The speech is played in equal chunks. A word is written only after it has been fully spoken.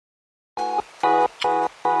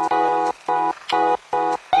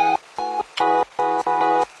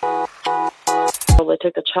They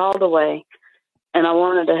took the child away, and I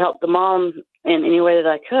wanted to help the mom in any way that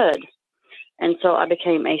I could. And so I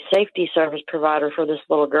became a safety service provider for this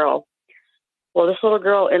little girl. Well, this little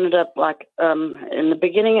girl ended up in the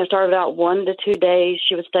beginning, it started out 1 to 2 days.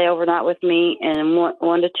 She would stay overnight with me, and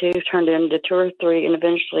one to two turned into 2 or 3. And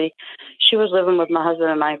eventually she was living with my husband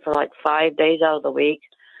and I for like 5 days out of the week,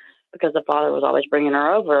 because the father was always bringing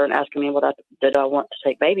her over and asking me did I want to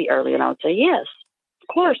take baby early. And I would say, yes, of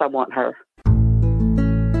course I want her.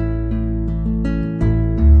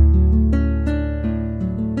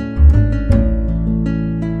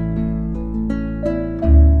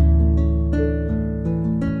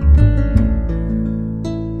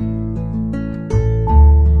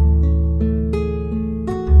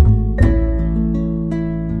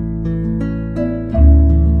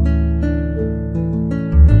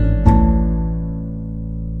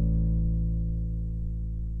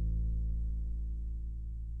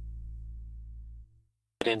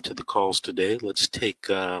 Into the calls today. Let's take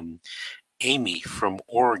Amy from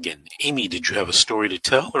Oregon. Amy, did you have a story to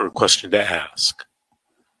tell or a question to ask?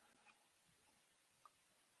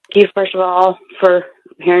 Thank you, first of all, for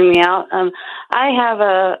hearing me out. I have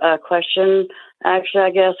a question, actually,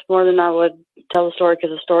 I guess, more than I would tell the story,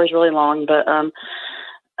 because the story's really long. But,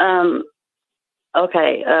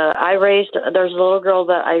 okay, there's a little girl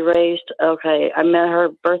that I raised. Okay, I met her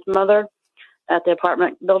birth mother at the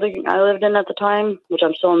apartment building I lived in at the time, which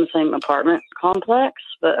I'm still in the same apartment complex.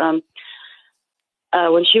 But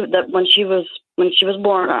when she was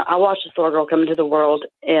born, I watched this little girl come into the world,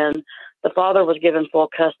 and the father was given full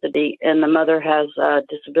custody, and the mother has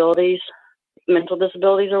disabilities, mental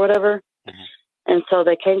disabilities or whatever. Mm-hmm. And so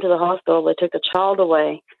they came to the hospital. They took the child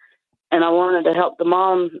away, and I wanted to help the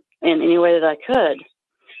mom in any way that I could.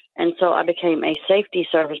 And so I became a safety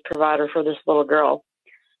service provider for this little girl.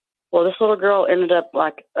 Well, this little girl ended up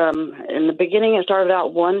in the beginning, it started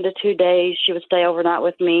out 1 to 2 days. She would stay overnight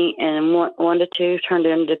with me, and one to two turned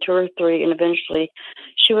into 2 or 3. And eventually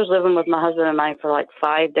she was living with my husband and I for like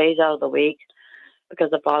 5 days out of the week,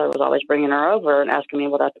 because the father was always bringing her over and asking me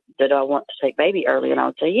did I want to take baby early. And I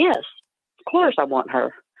would say, yes, of course I want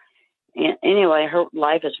her. And anyway, her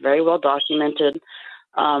life is very well documented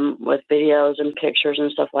with videos and pictures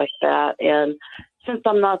and stuff like that. And since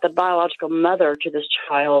I'm not the biological mother to this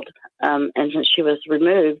child, and since she was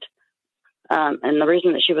removed, and the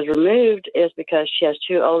reason that she was removed is because she has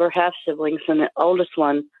 2 older half-siblings, and the oldest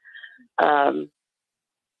one, the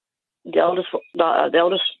eldest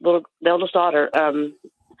daughter,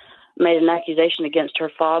 made an accusation against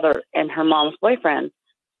her father and her mom's boyfriend.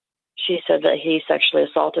 She said that he sexually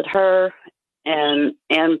assaulted her and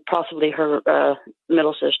possibly her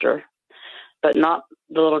middle sister, but not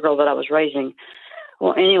the little girl that I was raising.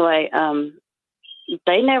 Well, anyway,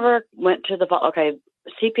 they never went to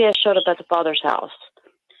CPS showed up at the father's house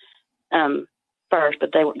first,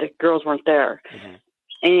 but the girls weren't there. Mm-hmm.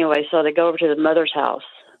 Anyway, so they go over to the mother's house,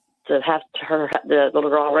 the little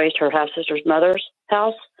girl raised her half-sister's mother's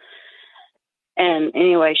house. And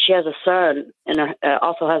anyway, she has a son and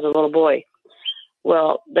also has a little boy.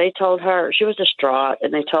 Well, they told her, she was distraught,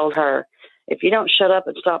 and they told her, if you don't shut up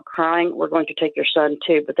and stop crying, we're going to take your son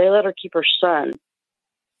too. But they let her keep her son.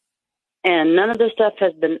 And none of this stuff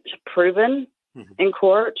has been proven in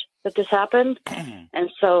court that this happened.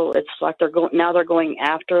 And so it's like they're going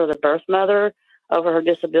after the birth mother over her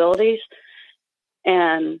disabilities.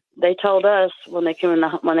 And they told us when they came to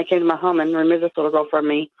my home and removed this little girl from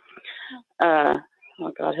me, oh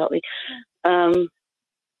God help me,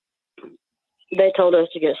 they told us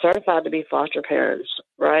to get certified to be foster parents,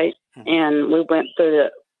 right? And we went through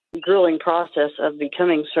the grueling process of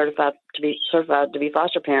becoming certified to be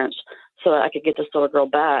foster parents, so that I could get this little girl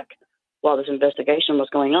back while this investigation is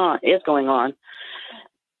going on.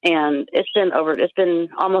 And it's been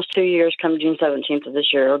almost 2 years. Come June 17th of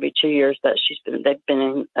this year, it'll be 2 years that they've been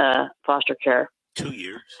in foster care. 2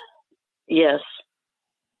 years? Yes,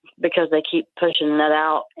 because they keep pushing that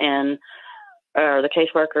out, and the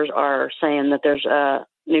caseworkers are saying that there's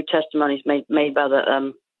new testimonies made by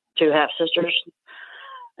the 2 half-sisters,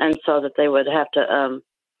 and so that they would have to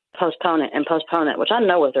postpone it, which I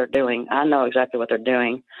know what they're doing. I know exactly what they're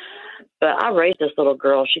doing. But I raised this little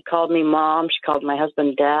girl. She called me mom. She called my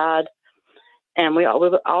husband dad. And we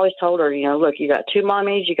always told her, look, you got 2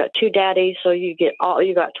 mommies, you got 2 daddies, so you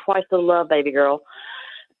got twice the love, baby girl.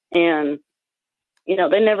 And,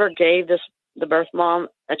 they never gave the birth mom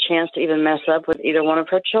a chance to even mess up with either one of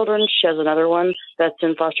her children. She has another one that's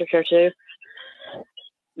in foster care too.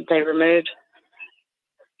 They removed.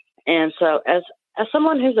 And so as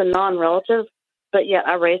someone who's a non-relative, but yet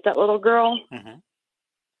I raised that little girl. Mm-hmm.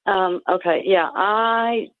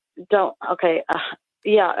 I don't. Okay,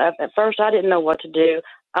 yeah. At first, I didn't know what to do.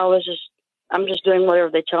 I'm just doing whatever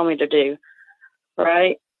they tell me to do,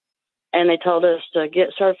 right? And they told us to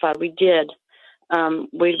get certified. We did.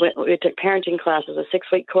 We took parenting classes, a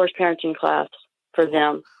 6-week course parenting class for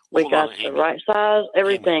them. We got the right size,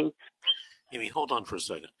 everything. Amy, hold on for a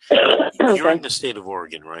second. Okay. You're in the state of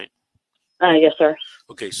Oregon, right? Yes, sir.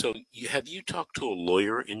 Okay, so have you talked to a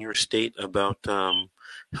lawyer in your state about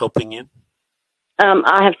helping you?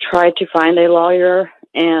 I have tried to find a lawyer,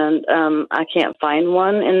 and I can't find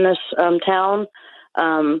one in this town.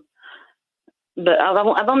 But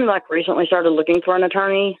I've only recently started looking for an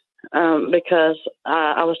attorney because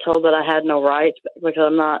I was told that I had no rights because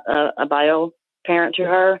I'm not a bio parent to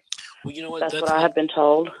her. Well, you know what? That's what I have been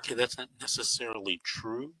told. Okay, that's not necessarily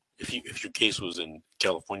true. If your case was in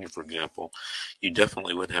California, for example, you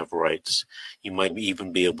definitely would have rights. You might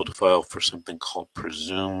even be able to file for something called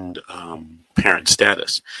presumed parent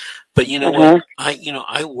status. But you know what?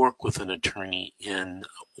 I work with an attorney in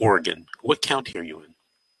Oregon. What county are you in?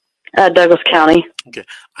 Douglas County. Okay,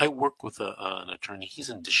 I work with an attorney. He's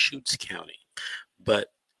in Deschutes County.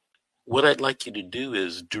 But what I'd like you to do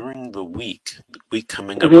is during the week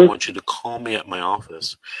coming up, I want you to call me at my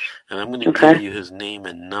office, and I'm going to give you his name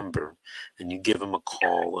and number, and you give him a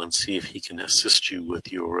call and see if he can assist you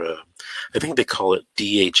with your, I think they call it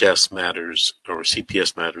DHS matters or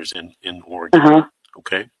CPS matters in Oregon.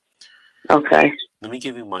 Okay. Okay. Let me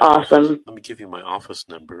give you my office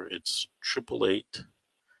number. It's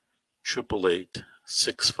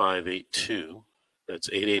 888-888-6582. That's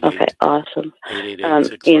 888. Okay, awesome.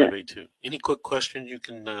 888-6582. Any quick questions you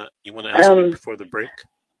want to ask me before the break?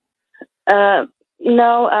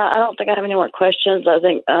 No, I don't think I have any more questions. I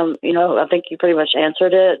think I think you pretty much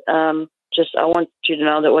answered it. Just I want you to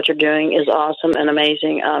know that what you're doing is awesome and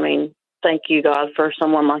amazing. I mean, thank you, God, for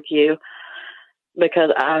someone like you, because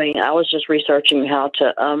I was just researching how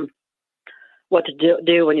to what to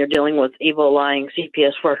do when you're dealing with evil, lying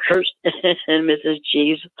CPS workers. And Mrs.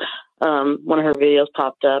 G's, one of her videos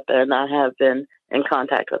popped up, and I have been in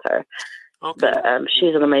contact with her. Okay. But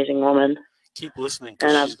she's an amazing woman. Keep listening,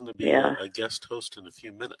 because she's going to be a guest host in a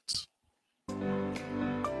few minutes.